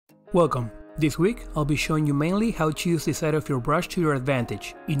Welcome! This week I'll be showing you mainly how to use the side of your brush to your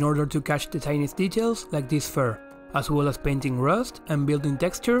advantage, in order to catch the tiniest details like this fur, as well as painting rust and building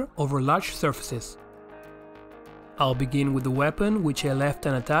texture over large surfaces. I'll begin with the weapon, which I left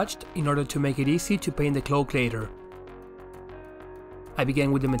unattached in order to make it easy to paint the cloak later. I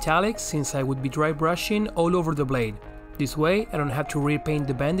began with the metallics since I would be dry brushing all over the blade. This way I don't have to repaint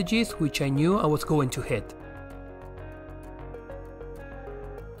the bandages which I knew I was going to hit.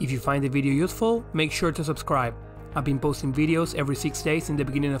 If you find the video useful, make sure to subscribe. I've been posting videos every 6 days in the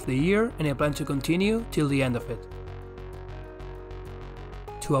beginning of the year and I plan to continue till the end of it.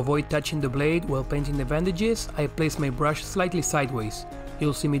 To avoid touching the blade while painting the bandages, I place my brush slightly sideways.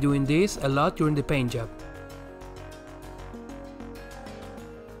 You'll see me doing this a lot during the paint job.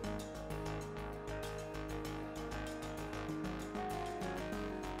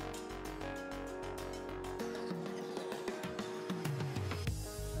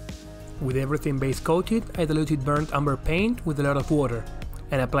 With everything base coated, I diluted burnt umber paint with a lot of water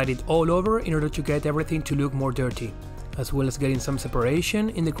and applied it all over in order to get everything to look more dirty, as well as getting some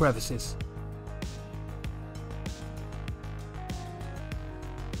separation in the crevices.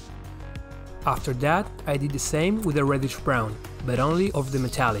 After that, I did the same with the reddish brown, but only over the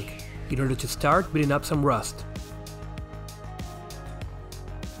metallic, in order to start building up some rust.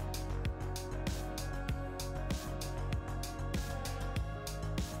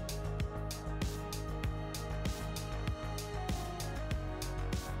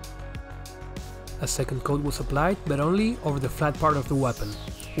 A second coat was applied, but only over the flat part of the weapon.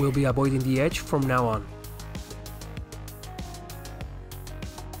 We'll be avoiding the edge from now on.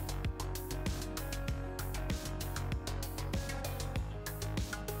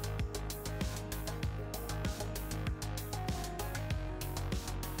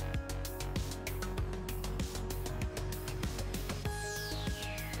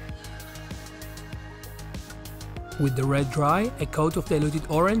 With the red dry, a coat of diluted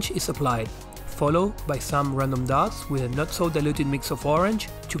orange is applied, followed by some random dots with a not so diluted mix of orange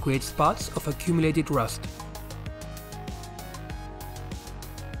to create spots of accumulated rust.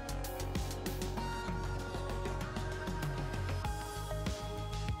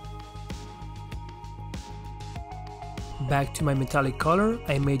 Back to my metallic color,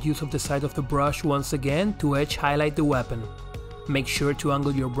 I made use of the side of the brush once again to edge highlight the weapon. Make sure to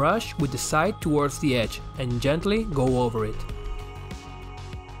angle your brush with the side towards the edge and gently go over it.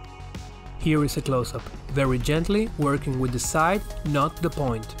 Here is a close-up, very gently working with the side, not the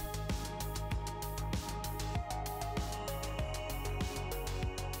point.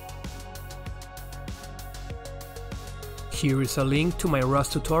 Here is a link to my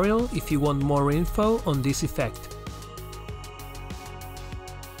rust tutorial if you want more info on this effect.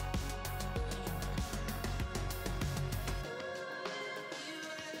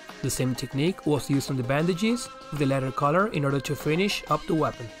 The same technique was used on the bandages with the lighter color in order to finish up the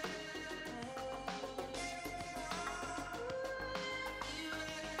weapon.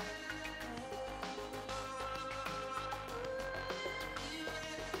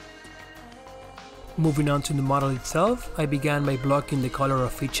 Moving on to the model itself, I began by blocking the color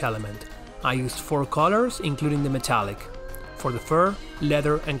of each element. I used 4 colors, including the metallic. For the fur,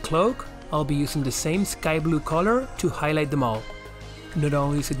 leather and cloak, I'll be using the same sky blue color to highlight them all. Not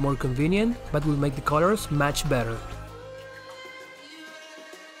only is it more convenient, but will make the colors match better.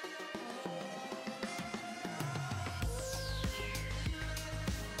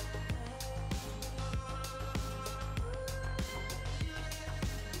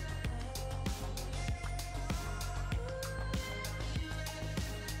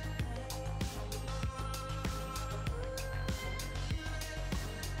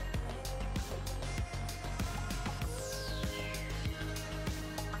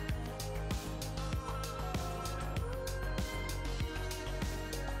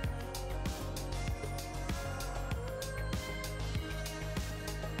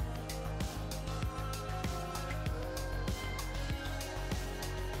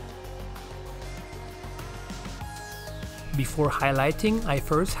 Before highlighting, I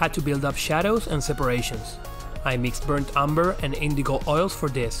first had to build up shadows and separations. I mixed burnt umber and indigo oils for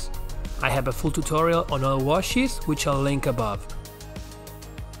this. I have a full tutorial on oil washes, which I'll link above.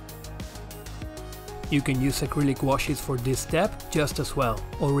 You can use acrylic washes for this step just as well,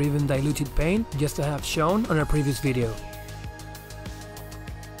 or even diluted paint, just as I have shown on a previous video.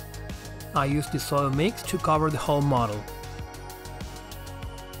 I used this oil mix to cover the whole model.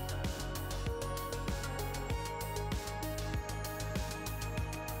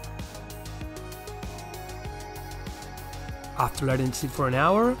 After letting it sit for an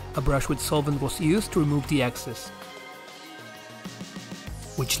hour, a brush with solvent was used to remove the excess,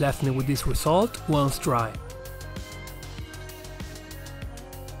 which which left me with this result once dry.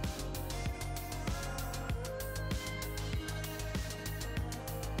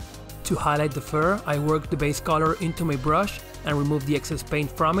 To highlight the fur, I worked the base color into my brush and removed the excess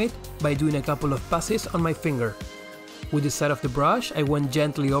paint from it by doing a couple of passes on my finger. With the side of the brush, I went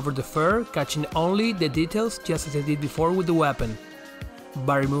gently over the fur, catching only the details just as I did before with the weapon.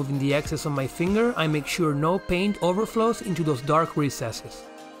 By removing the excess on my finger, I make sure no paint overflows into those dark recesses.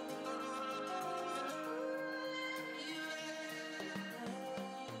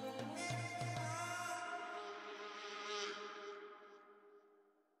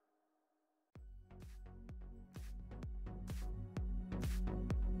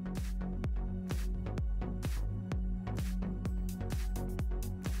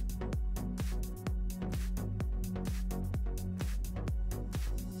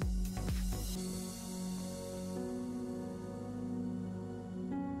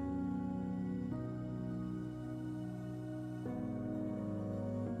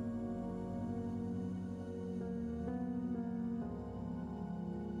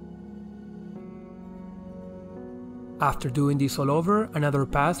 After doing this all over, another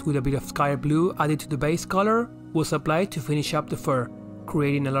pass with a bit of sky blue added to the base color was applied to finish up the fur,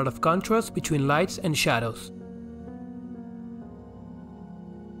 creating a lot of contrast between lights and shadows.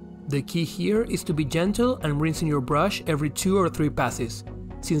 The key here is to be gentle and rinsing your brush every 2 or 3 passes,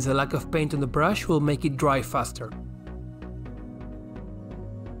 since the lack of paint on the brush will make it dry faster.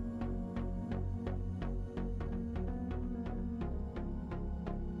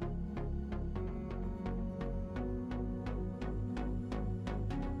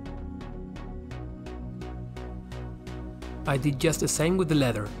 I did just the same with the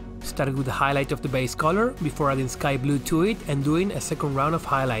leather, started with the highlight of the base color before adding sky blue to it and doing a second round of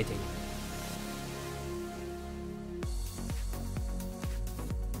highlighting.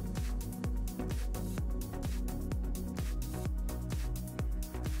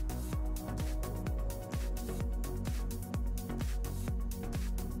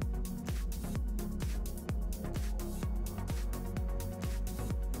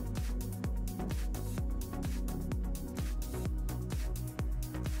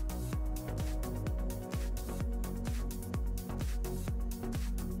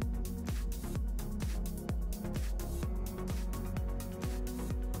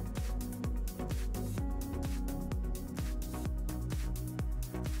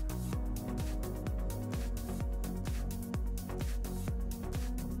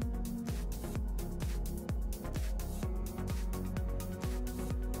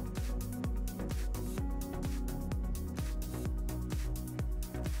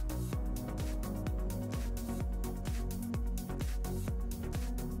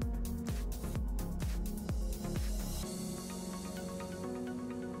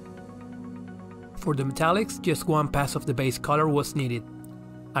 For the metallics, just one pass of the base color was needed.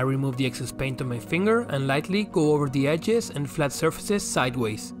 I remove the excess paint on my finger and lightly go over the edges and flat surfaces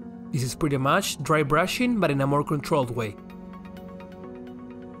sideways. This is pretty much dry brushing, but in a more controlled way.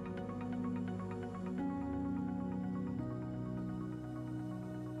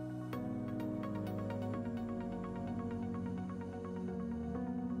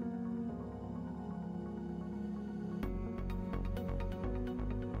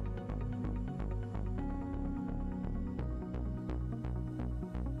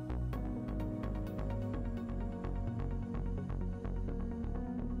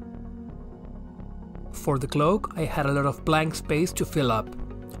 For the cloak, I had a lot of blank space to fill up.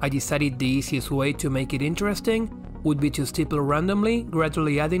 I decided the easiest way to make it interesting would be to stipple randomly,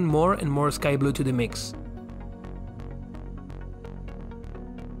 gradually adding more and more sky blue to the mix.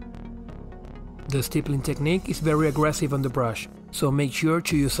 The stippling technique is very aggressive on the brush, so make sure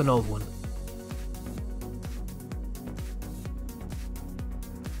to use an old one.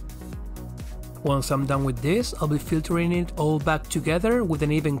 Once I'm done with this, I'll be filtering it all back together with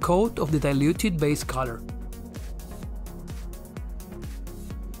an even coat of the diluted base color.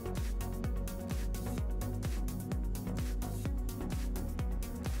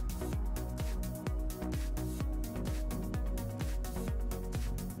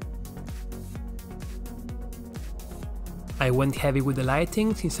 I went heavy with the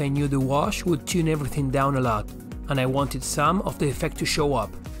lighting since I knew the wash would tune everything down a lot, and I wanted some of the effect to show up.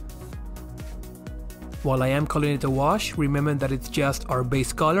 While I am calling it a wash, remember that it's just our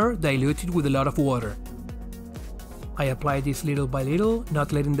base color diluted with a lot of water. I apply this little by little,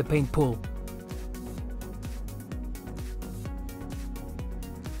 not letting the paint pull.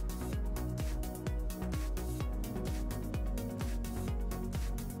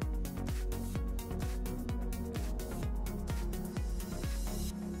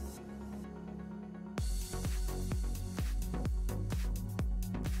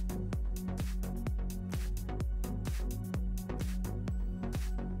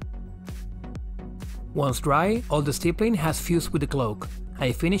 Once dry, all the stippling has fused with the cloak.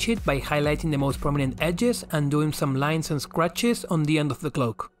 I finish it by highlighting the most prominent edges and doing some lines and scratches on the end of the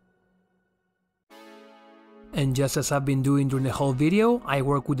cloak. And just as I've been doing during the whole video, I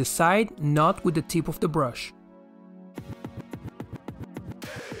work with the side, not with the tip of the brush.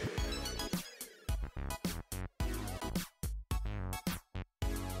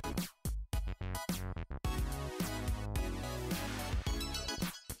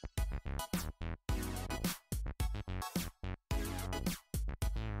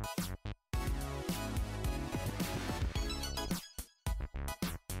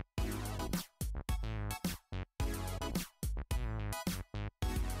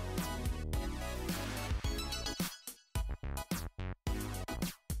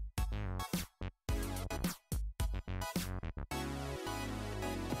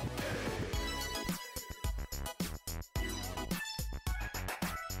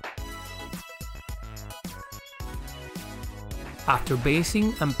 After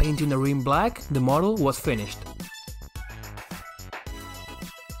basing and painting the rim black, the model was finished.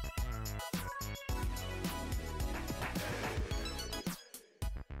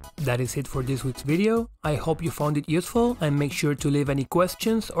 That is it for this week's video. I hope you found it useful and make sure to leave any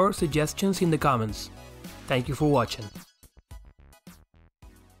questions or suggestions in the comments. Thank you for watching.